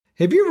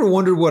Have you ever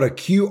wondered what a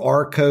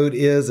QR code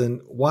is and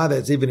why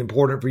that's even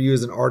important for you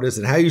as an artist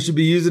and how you should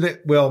be using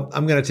it? Well,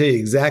 I'm going to tell you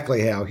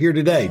exactly how here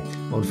today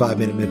on 5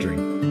 Minute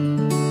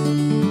Mentoring.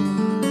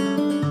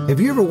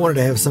 Have you ever wanted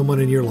to have someone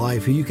in your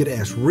life who you could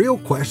ask real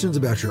questions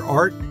about your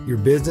art, your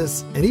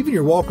business, and even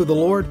your walk with the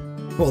Lord?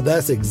 Well,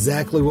 that's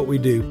exactly what we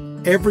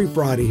do every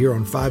Friday here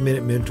on 5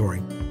 Minute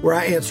Mentoring, where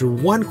I answer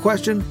one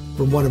question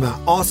from one of my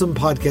awesome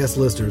podcast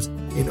listeners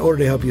in order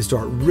to help you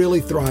start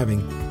really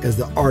thriving as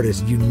the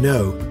artist you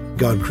know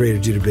God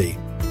created you to be.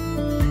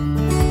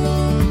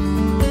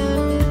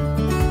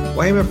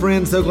 Well, hey, my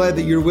friend, so glad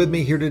that you're with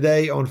me here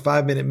today on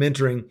 5 Minute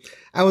Mentoring.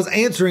 I was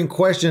answering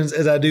questions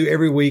as I do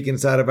every week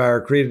inside of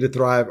our Created to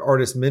Thrive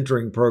Artist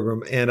Mentoring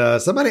Program.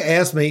 And somebody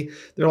asked me,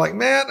 they're like,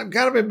 Matt, I'm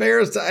kind of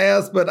embarrassed to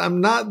ask, but I'm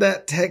not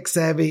that tech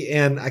savvy.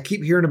 And I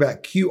keep hearing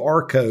about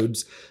QR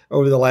codes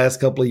over the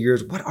last couple of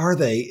years. What are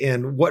they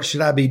and what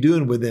should I be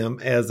doing with them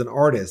as an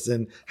artist?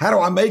 And how do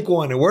I make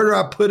one and where do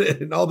I put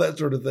it and all that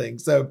sort of thing?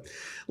 So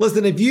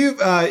listen, if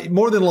you've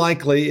more than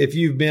likely, if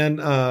you've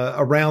been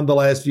around the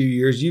last few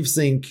years, you've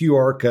seen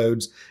QR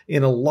codes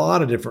in a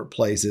lot of different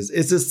places.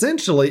 It's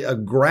essentially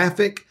a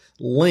graphic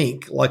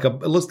link, it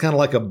looks kind of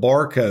like a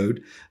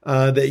barcode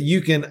that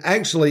you can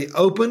actually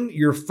open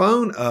your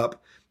phone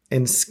up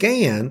and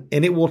scan,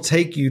 and it will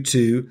take you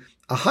to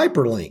a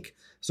hyperlink.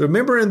 So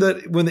remember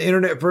when the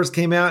internet first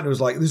came out and it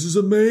was like, this is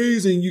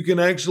amazing. You can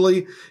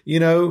actually,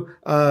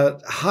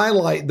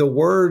 highlight the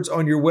words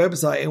on your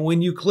website. And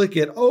when you click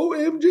it,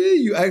 OMG,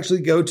 you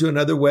actually go to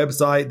another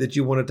website that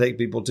you want to take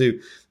people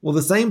to. Well,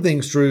 the same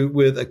thing's true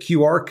with a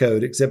QR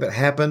code, except it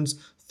happens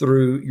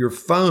through your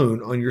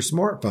phone on your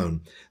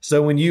smartphone.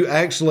 So when you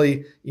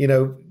actually,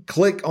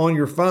 click on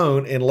your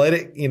phone and let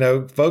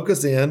it,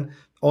 focus in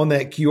on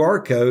that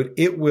QR code,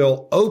 it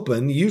will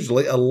open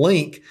usually a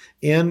link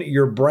in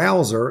your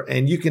browser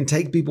and you can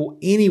take people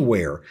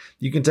anywhere.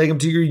 You can take them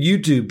to your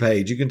YouTube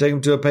page. You can take them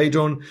to a page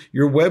on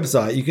your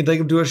website. You can take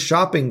them to a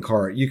shopping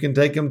cart. You can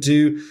take them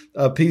to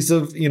a piece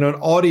of, an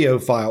audio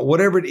file,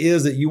 whatever it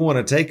is that you want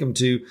to take them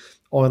to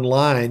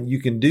online,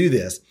 you can do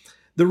this.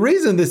 The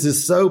reason this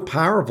is so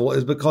powerful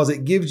is because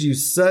it gives you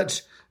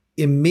such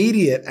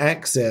immediate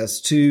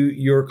access to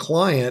your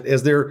client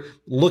as they're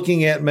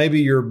looking at maybe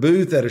your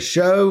booth at a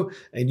show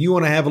and you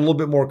want to have a little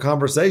bit more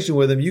conversation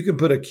with them. You can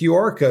put a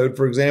QR code,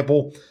 for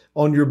example,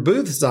 on your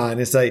booth sign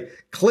and say,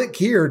 click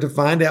here to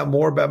find out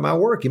more about my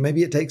work. And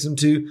maybe it takes them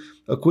to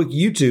a quick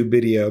YouTube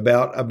video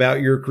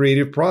about your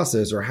creative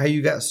process or how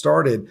you got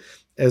started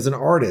as an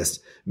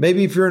artist.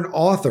 Maybe if you're an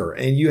author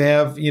and you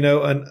have, you're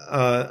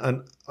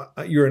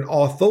an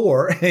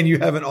author and you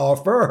have an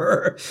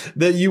offer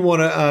that you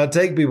want to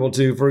take people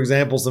to, for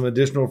example, some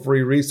additional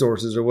free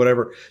resources or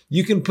whatever,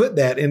 you can put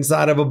that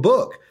inside of a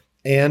book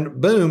and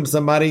boom,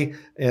 somebody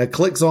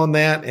clicks on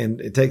that and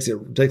it takes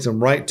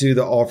them right to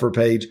the offer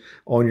page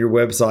on your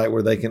website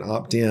where they can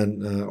opt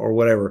in or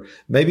whatever.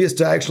 Maybe it's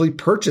to actually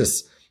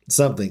purchase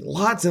something.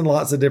 Lots and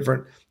lots of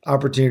different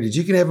opportunities.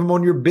 You can have them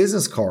on your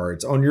business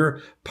cards, on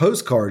your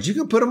postcards. You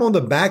can put them on the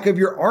back of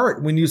your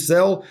art. When you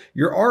sell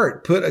your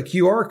art, put a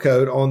QR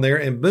code on there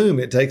and boom,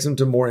 it takes them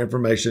to more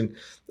information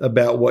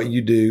about what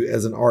you do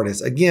as an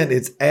artist. Again,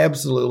 it's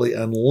absolutely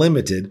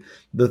unlimited,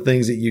 the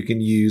things that you can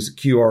use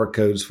QR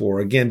codes for.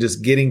 Again,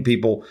 just getting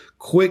people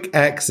quick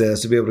access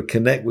to be able to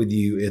connect with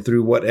you and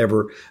through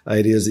whatever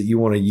it is that you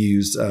want to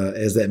use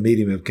as that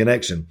medium of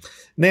connection.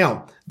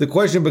 Now, the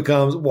question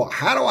becomes, well,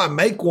 how do I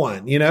make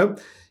one?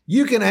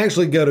 You can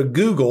actually go to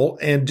Google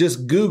and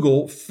just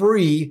Google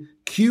free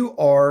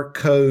QR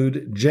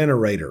code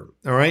generator.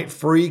 All right.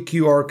 Free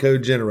QR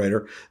code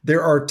generator.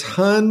 There are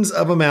tons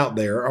of them out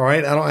there. All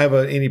right. I don't have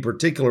any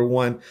particular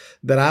one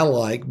that I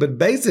like, but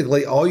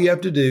basically all you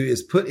have to do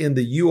is put in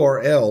the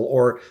URL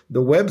or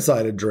the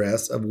website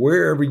address of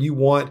wherever you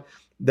want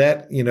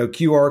that,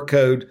 QR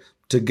code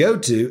to go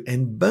to,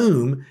 and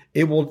boom,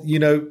 it will,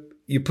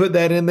 you put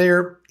that in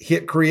there,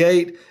 hit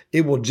create,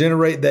 it will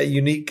generate that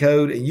unique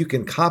code and you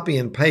can copy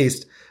and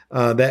paste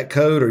that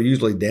code or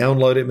usually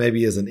download it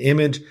maybe as an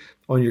image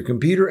on your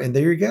computer. And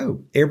there you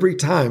go. Every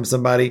time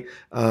somebody,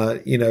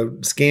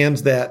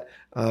 scans that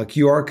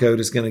QR code,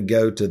 it's going to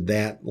go to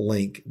that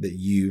link that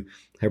you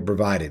have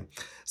provided.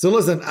 So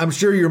listen, I'm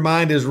sure your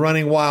mind is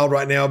running wild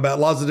right now about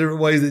lots of different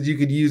ways that you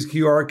could use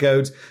QR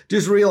codes.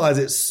 Just realize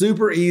it's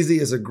super easy.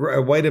 It's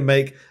a way to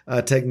make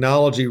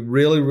technology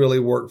really, really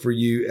work for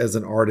you as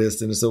an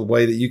artist. And it's a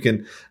way that you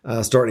can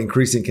start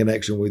increasing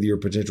connection with your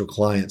potential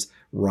clients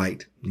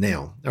right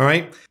now. All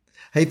right.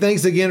 Hey,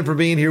 thanks again for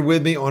being here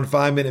with me on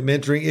 5 Minute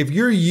Mentoring. If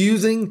you're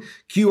using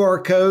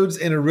QR codes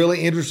in a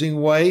really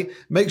interesting way,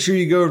 make sure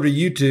you go over to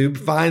YouTube,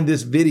 find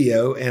this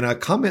video, and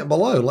comment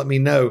below. Let me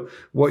know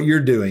what you're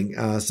doing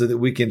so that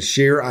we can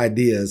share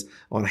ideas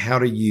on how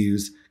to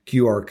use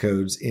QR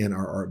codes in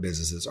our art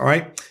businesses. All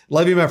right.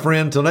 Love you, my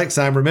friend. Until next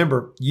time,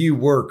 remember, you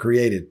were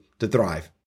created to thrive.